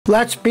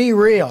Let's be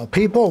real,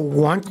 people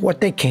want what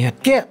they can't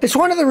get. It's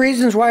one of the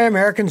reasons why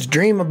Americans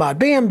dream about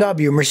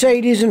BMW,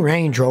 Mercedes, and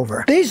Range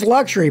Rover. These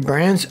luxury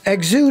brands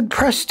exude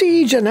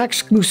prestige and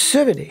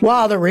exclusivity,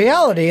 while the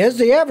reality is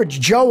the average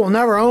Joe will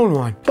never own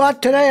one.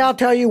 But today I'll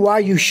tell you why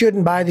you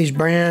shouldn't buy these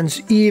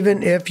brands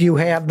even if you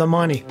have the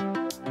money.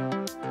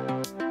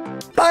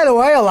 By the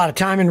way, a lot of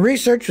time and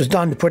research was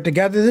done to put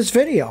together this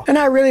video, and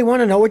I really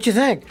want to know what you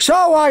think.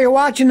 So while you're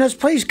watching this,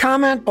 please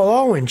comment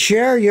below and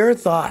share your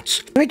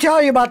thoughts. Let me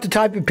tell you about the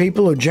type of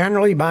people who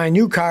generally buy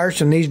new cars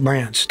from these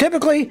brands.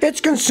 Typically,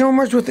 it's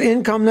consumers with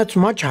income that's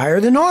much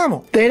higher than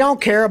normal. They don't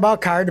care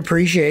about car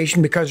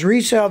depreciation because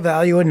resale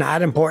value is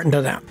not important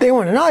to them. They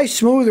want a nice,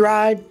 smooth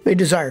ride. They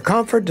desire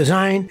comfort,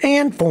 design,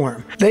 and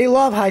form. They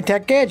love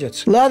high-tech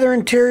gadgets. Leather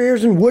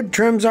interiors and wood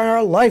trims are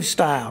a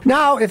lifestyle.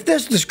 Now, if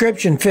this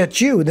description fits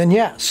you, then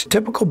yes.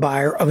 Typical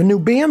buyer of a new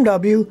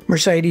BMW,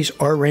 Mercedes,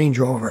 or Range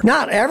Rover.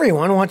 Not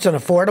everyone wants an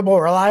affordable,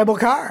 reliable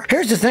car.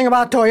 Here's the thing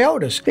about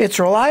Toyotas. It's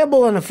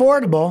reliable and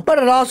affordable, but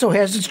it also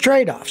has its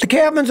trade-offs. The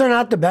cabins are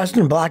not the best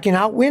in blocking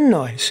out wind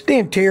noise. The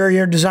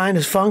interior design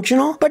is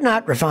functional, but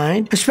not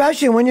refined,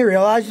 especially when you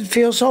realize it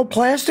feels so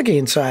plasticky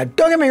inside.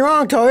 Don't get me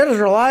wrong, Toyota's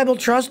reliable,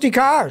 trusty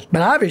cars,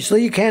 but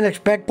obviously you can't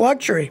expect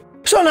luxury.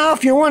 So now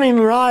if you're wanting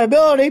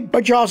reliability,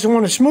 but you also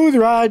want a smooth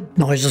ride,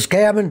 noiseless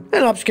cabin,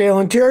 and upscale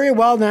interior,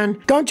 well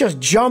then, don't just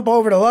jump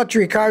over to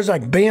luxury cars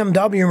like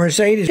BMW or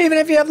Mercedes, even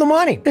if you have the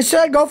money.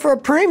 Instead, go for a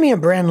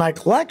premium brand like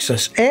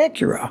Lexus,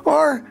 Acura,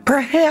 or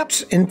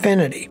perhaps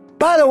Infiniti.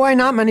 By the way,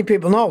 not many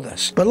people know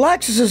this, but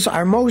Lexuses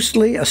are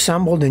mostly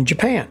assembled in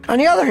Japan. On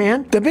the other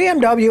hand, the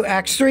BMW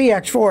X3,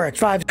 X4,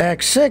 X5,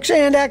 X6,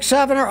 and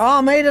X7 are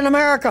all made in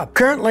America.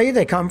 Currently,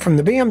 they come from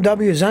the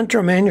BMW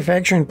Zentra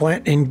manufacturing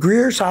plant in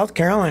Greer, South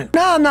Carolina.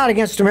 Now, I'm not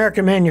against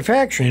American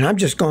manufacturing, I'm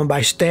just going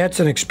by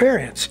stats and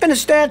experience. And the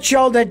stats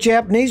show that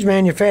Japanese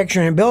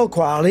manufacturing and build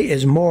quality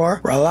is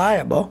more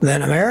reliable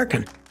than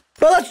American.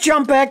 But let's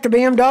jump back to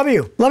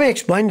BMW. Let me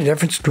explain the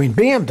difference between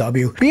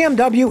BMW,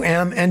 BMW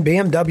M, and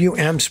BMW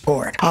M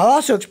Sport. I'll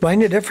also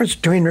explain the difference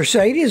between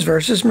Mercedes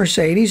versus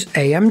Mercedes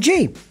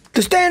AMG.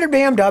 The standard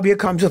BMW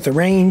comes with a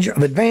range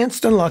of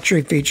advanced and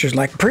luxury features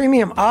like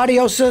premium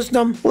audio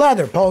system,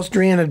 leather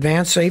upholstery, and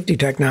advanced safety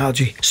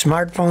technology,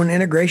 smartphone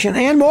integration,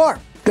 and more.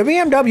 The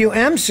BMW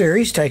M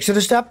Series takes it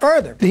a step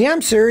further. The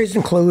M Series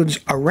includes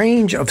a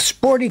range of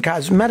sporty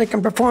cosmetic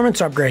and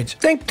performance upgrades.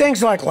 Think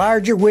things like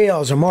larger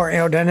wheels, a more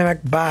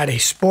aerodynamic body,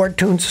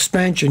 sport-tuned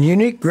suspension,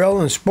 unique grille,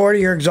 and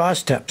sportier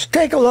exhaust tips.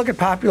 Take a look at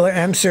popular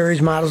M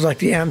Series models like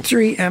the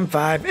M3,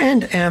 M5,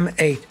 and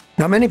M8.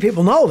 Now, many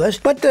people know this,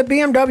 but the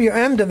BMW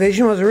M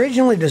division was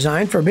originally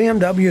designed for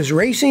BMW's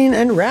racing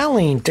and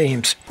rallying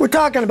teams. We're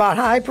talking about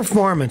high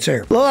performance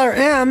here. The letter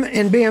M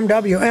in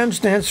BMW M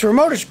stands for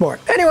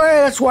motorsport. Anyway,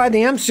 that's why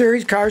the M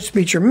Series cars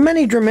feature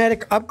many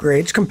dramatic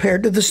upgrades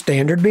compared to the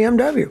standard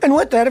BMW. And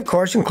with that, of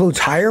course, includes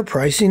higher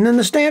pricing than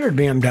the standard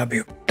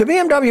BMW. The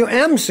BMW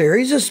M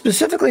Series is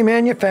specifically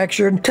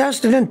manufactured,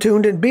 tested, and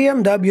tuned in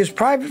BMW's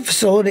private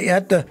facility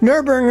at the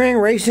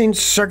Nürburgring Racing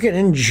Circuit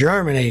in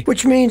Germany,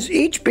 which means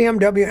each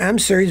BMW M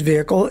Series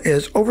vehicle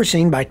is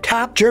overseen by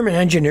top German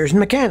engineers and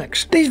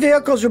mechanics. These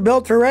vehicles are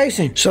built for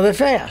racing, so they're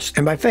fast.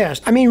 And by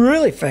fast, I mean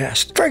really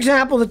fast. For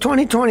example, the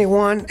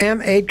 2021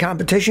 M8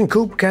 Competition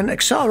Coupe can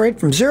accelerate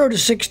from 0 to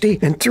 60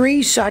 in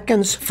 3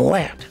 seconds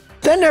flat.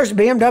 Then there's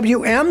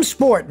BMW M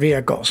Sport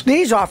vehicles.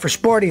 These offer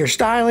sportier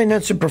styling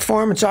and some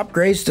performance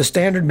upgrades to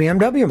standard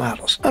BMW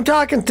models. I'm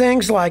talking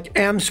things like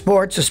M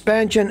Sport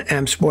suspension,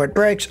 M Sport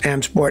brakes,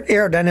 M Sport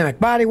aerodynamic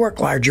bodywork,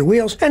 larger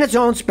wheels, and its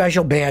own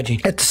special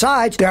badging. At the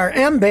sides, there are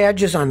M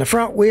badges on the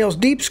front wheels,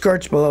 deep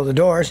skirts below the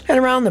doors, and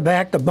around the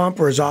back, the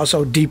bumper is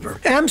also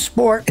deeper. M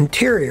Sport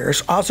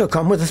interiors also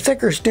come with a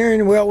thicker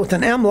steering wheel with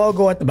an M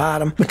logo at the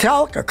bottom,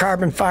 metallic or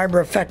carbon fiber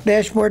effect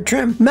dashboard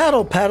trim,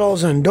 metal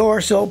pedals, and door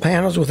sill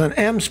panels with an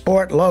M Sport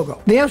logo.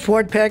 The M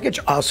Sport package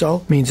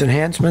also means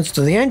enhancements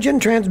to the engine,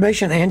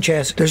 transmission, and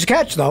chassis. There's a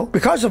catch though.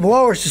 Because of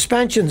lower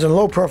suspensions and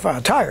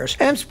low-profile tires,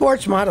 M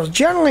Sport's models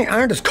generally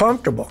aren't as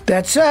comfortable.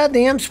 That said,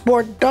 the M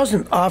Sport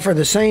doesn't offer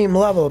the same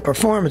level of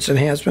performance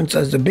enhancements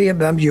as the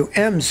BMW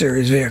M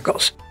Series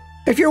vehicles.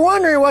 If you're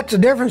wondering what's the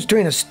difference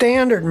between a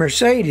standard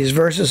Mercedes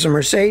versus a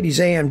Mercedes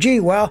AMG,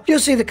 well, you'll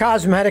see the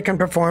cosmetic and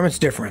performance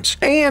difference.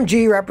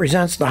 AMG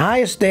represents the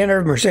highest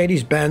standard of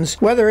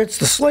Mercedes-Benz, whether it's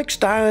the slick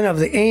styling of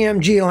the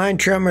AMG line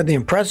trim or the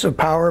impressive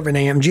power of an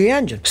AMG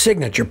engine.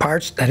 Signature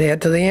parts that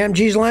add to the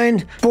AMG's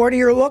line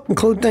sportier look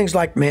include things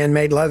like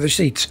man-made leather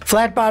seats,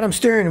 flat-bottom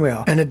steering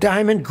wheel, and a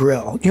diamond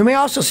grille. You may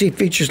also see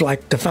features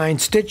like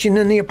defined stitching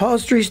in the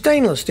upholstery,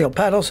 stainless steel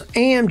pedals,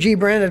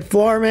 AMG-branded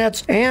floor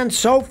mats, and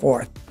so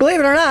forth.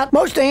 Believe it or not,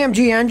 most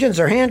AMG engines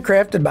are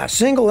handcrafted by a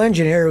single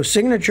engineer whose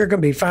signature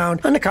can be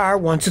found on the car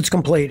once it's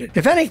completed.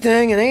 If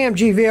anything, an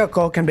AMG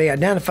vehicle can be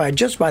identified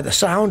just by the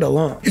sound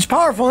alone. Its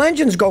powerful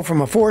engines go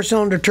from a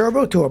 4-cylinder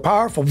turbo to a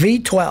powerful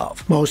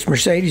V12. Most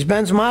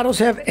Mercedes-Benz models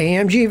have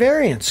AMG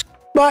variants.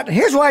 But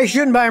here's why you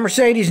shouldn't buy a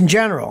Mercedes in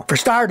general. For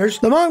starters,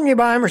 the moment you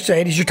buy a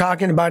Mercedes, you're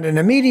talking about an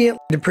immediate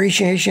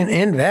depreciation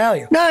in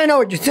value. Now I know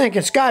what you're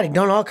thinking, Scotty,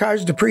 don't all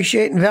cars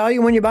depreciate in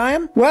value when you buy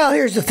them? Well,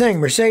 here's the thing,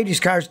 Mercedes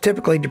cars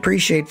typically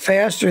depreciate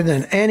faster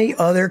than any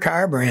other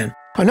car brand.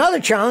 Another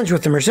challenge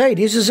with the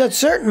Mercedes is that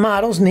certain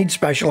models need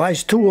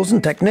specialized tools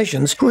and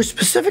technicians who are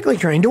specifically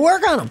trained to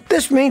work on them.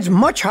 This means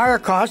much higher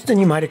cost than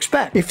you might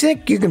expect. If you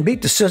think you can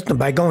beat the system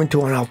by going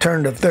to an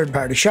alternative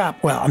third-party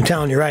shop, well, I'm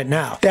telling you right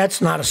now,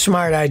 that's not a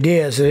smart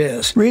idea as it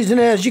is. Reason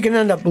is, you can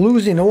end up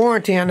losing the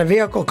warranty on the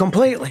vehicle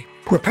completely.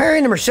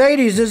 Repairing a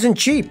Mercedes isn't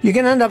cheap. You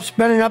can end up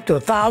spending up to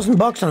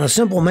 $1,000 on a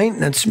simple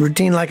maintenance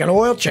routine like an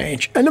oil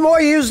change. And the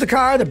more you use the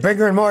car, the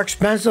bigger and more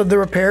expensive the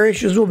repair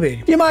issues will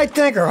be. You might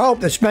think or hope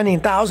that spending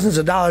thousands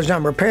of dollars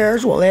on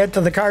repairs will add to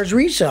the car's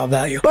resale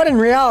value. But in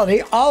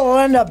reality, all it'll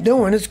end up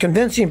doing is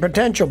convincing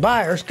potential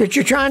buyers that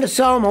you're trying to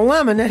sell them a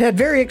lemon that had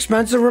very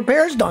expensive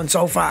repairs done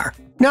so far.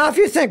 Now, if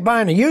you think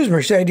buying a used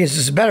Mercedes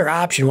is a better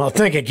option, well,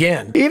 think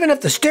again. Even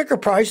if the sticker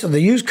price of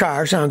the used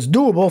car sounds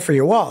doable for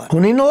your wallet,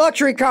 owning a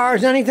luxury car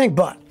is anything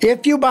but.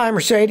 If you buy a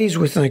Mercedes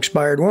with an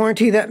expired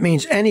warranty, that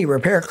means any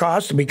repair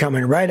costs will be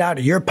coming right out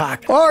of your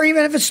pocket. Or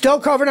even if it's still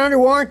covered under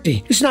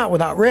warranty, it's not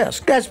without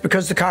risk. That's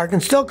because the car can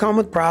still come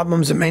with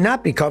problems that may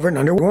not be covered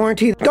under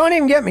warranty. Don't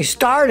even get me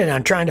started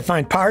on trying to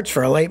find parts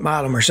for a late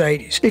model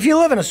Mercedes. If you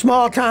live in a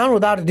small town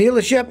without a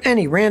dealership,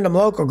 any random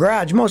local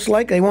garage most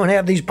likely won't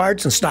have these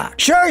parts in stock.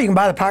 Sure, you can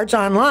buy the parts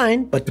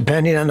online, but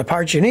depending on the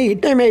parts you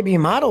need, there may be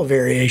model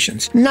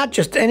variations. Not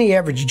just any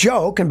average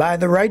Joe can buy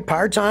the right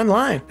parts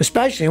online,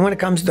 especially when it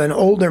comes to an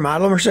older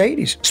model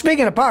Mercedes.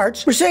 Speaking of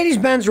parts,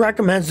 Mercedes-Benz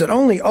recommends that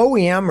only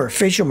OEM or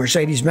official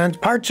Mercedes-Benz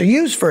parts are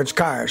used for its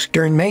cars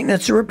during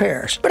maintenance or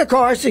repairs. But of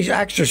course, these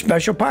extra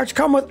special parts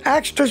come with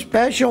extra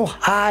special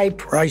high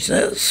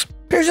prices.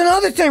 Here's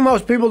another thing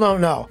most people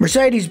don't know.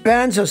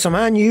 Mercedes-Benz has some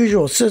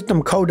unusual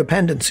system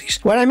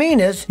codependencies. What I mean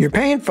is, you're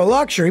paying for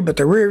luxury, but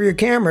the rear view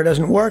camera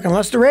doesn't work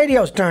unless the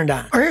radio's turned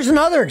on. Or here's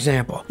another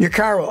example. Your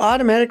car will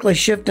automatically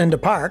shift into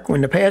park when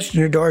the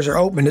passenger doors are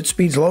open at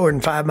speeds lower than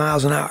 5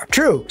 miles an hour.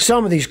 True,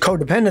 some of these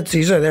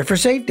codependencies are there for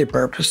safety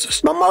purposes,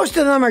 but most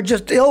of them are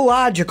just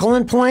illogical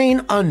and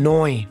plain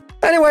annoying.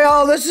 Anyway,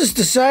 all this is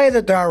to say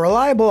that there are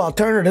reliable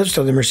alternatives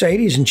to the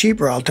Mercedes and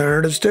cheaper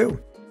alternatives too.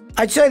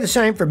 I'd say the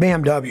same for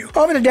BMW.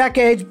 Over the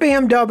decades,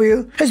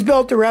 BMW has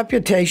built a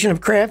reputation of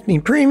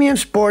crafting premium,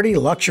 sporty,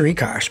 luxury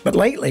cars. But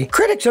lately,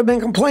 critics have been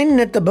complaining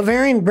that the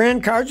Bavarian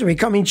brand cars are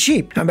becoming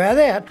cheap. And by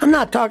that, I'm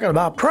not talking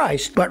about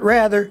price, but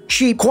rather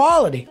cheap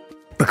quality.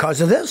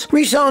 Because of this,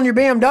 reselling your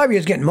BMW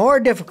is getting more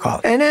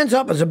difficult and ends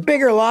up as a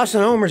bigger loss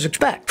than owners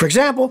expect. For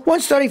example, one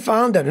study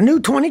found that a new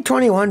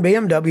 2021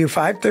 BMW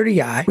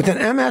 530i with an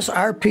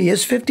MSRP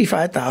is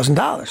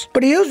 $55,000.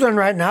 But a used one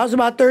right now is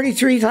about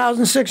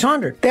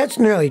 $33,600. That's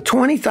nearly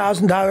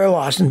 $20,000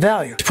 loss in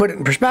value. To put it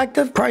in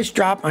perspective, price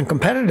drop on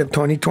competitive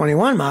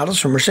 2021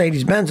 models from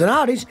Mercedes-Benz and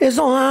Audis is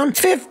around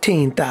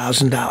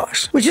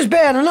 $15,000, which is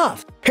bad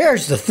enough.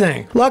 Here's the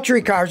thing.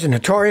 Luxury cars are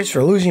notorious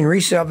for losing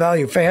resale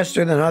value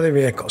faster than other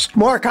vehicles.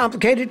 More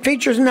complicated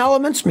features and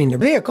elements mean the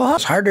vehicle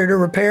is harder to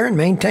repair and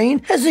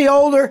maintain as the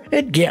older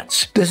it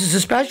gets. This is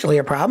especially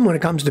a problem when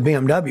it comes to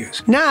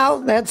BMWs. Now,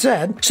 that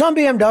said, some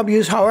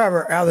BMWs,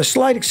 however, are the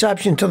slight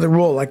exception to the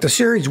rule, like the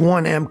Series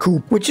 1M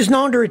Coupe, which is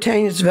known to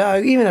retain its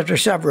value even after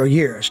several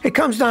years. It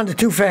comes down to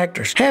two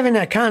factors: having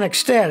iconic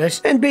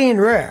status and being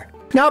rare.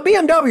 Now,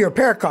 BMW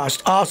repair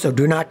costs also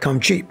do not come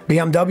cheap.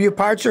 BMW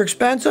parts are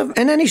expensive,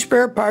 and any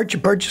spare part you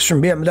purchase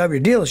from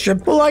BMW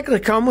dealership will likely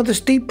come with a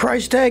steep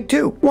price tag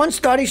too. One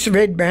study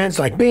surveyed brands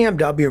like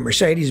BMW,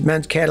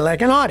 Mercedes-Benz,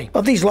 Cadillac, and Audi.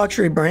 Of these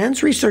luxury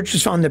brands,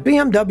 researchers found that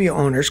BMW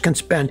owners can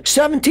spend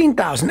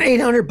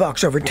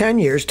 $17,800 over 10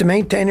 years to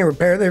maintain and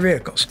repair their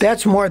vehicles.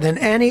 That's more than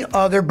any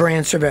other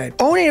brand surveyed.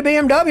 Owning a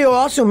BMW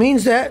also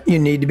means that you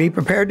need to be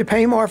prepared to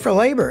pay more for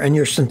labor and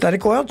your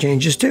synthetic oil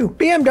changes too.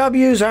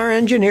 BMWs are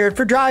engineered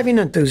for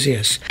driving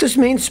enthusiasts. This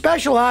means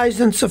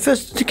specialized and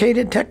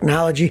sophisticated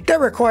technology that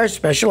requires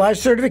specialized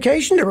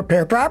certification to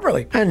repair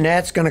properly, and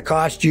that's going to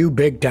cost you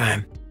big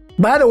time.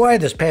 By the way,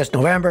 this past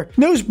November,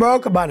 news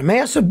broke about a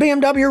massive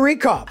BMW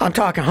recall. I'm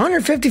talking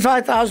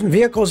 155,000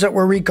 vehicles that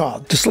were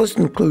recalled. This list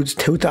includes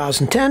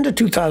 2010 to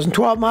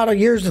 2012 model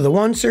years of the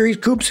 1 Series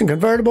coupes and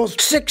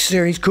convertibles, 6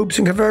 Series coupes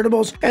and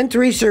convertibles, and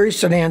 3 Series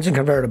sedans and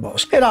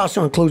convertibles. It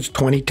also includes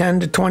 2010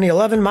 to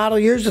 2011 model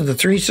years of the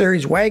 3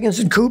 Series wagons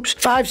and coupes,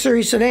 5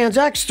 Series sedans,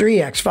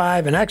 X3,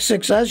 X5, and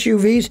X6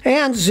 SUVs,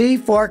 and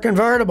Z4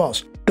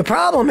 convertibles. The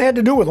problem had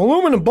to do with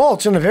aluminum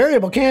bolts in the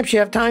variable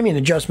camshaft timing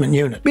adjustment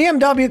unit.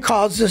 BMW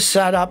calls this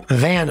setup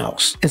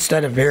VANOS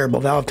instead of variable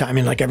valve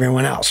timing like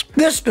everyone else.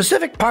 This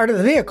specific part of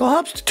the vehicle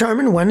helps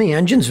determine when the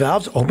engine's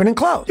valves open and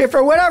close. If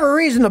for whatever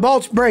reason the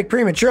bolts break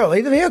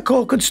prematurely, the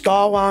vehicle could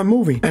stall while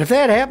moving, and if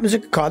that happens,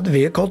 it could cause the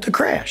vehicle to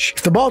crash.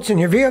 If the bolts in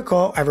your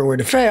vehicle ever were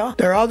to fail,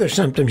 there are other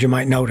symptoms you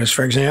might notice.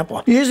 For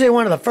example, usually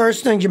one of the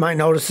first things you might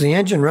notice is the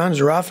engine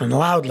runs rough and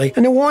loudly,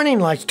 and the warning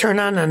lights turn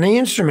on the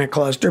instrument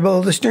cluster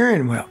below the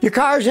steering wheel. Your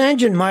car's car's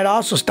engine might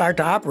also start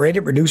to operate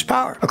at reduced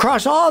power.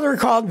 Across all the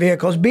recalled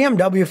vehicles,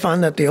 BMW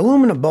found that the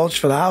aluminum bolts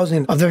for the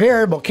housing of the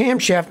variable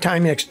camshaft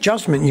timing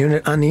adjustment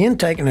unit on the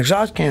intake and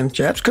exhaust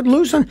camshafts could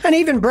loosen and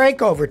even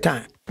break over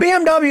time.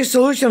 BMW's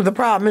solution to the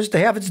problem is to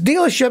have its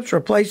dealerships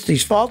replace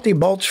these faulty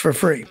bolts for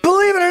free.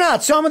 Believe it or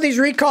not, some of these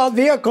recalled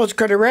vehicles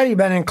could have already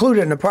been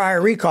included in a prior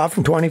recall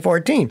from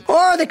 2014.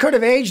 Or they could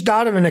have aged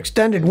out of an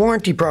extended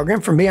warranty program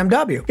from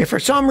BMW. If for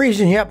some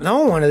reason you happen to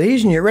own one of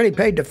these and you already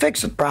paid to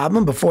fix the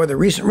problem before the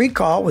recent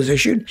recall was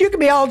issued, you could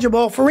be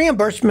eligible for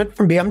reimbursement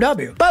from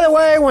BMW. By the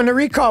way, when the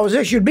recall was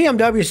issued,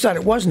 BMW said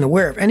it wasn't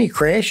aware of any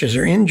crashes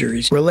or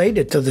injuries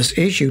related to this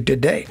issue to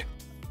date.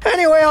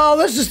 Anyway, all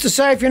this is to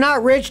say, if you're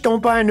not rich,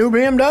 don't buy a new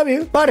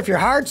BMW. But if you're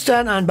hard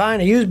set on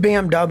buying a used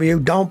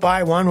BMW, don't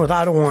buy one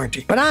without a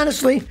warranty. But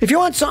honestly, if you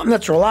want something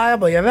that's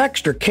reliable, you have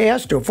extra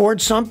cash to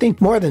afford something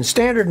more than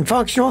standard and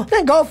functional,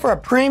 then go for a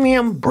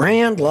premium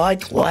brand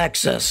like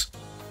Lexus.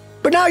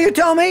 But now you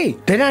tell me,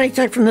 did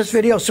anything from this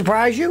video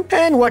surprise you?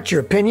 And what's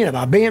your opinion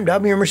about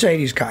BMW or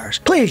Mercedes cars?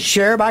 Please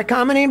share by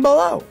commenting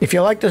below. If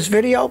you like this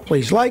video,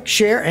 please like,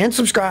 share, and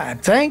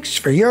subscribe. Thanks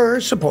for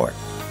your support.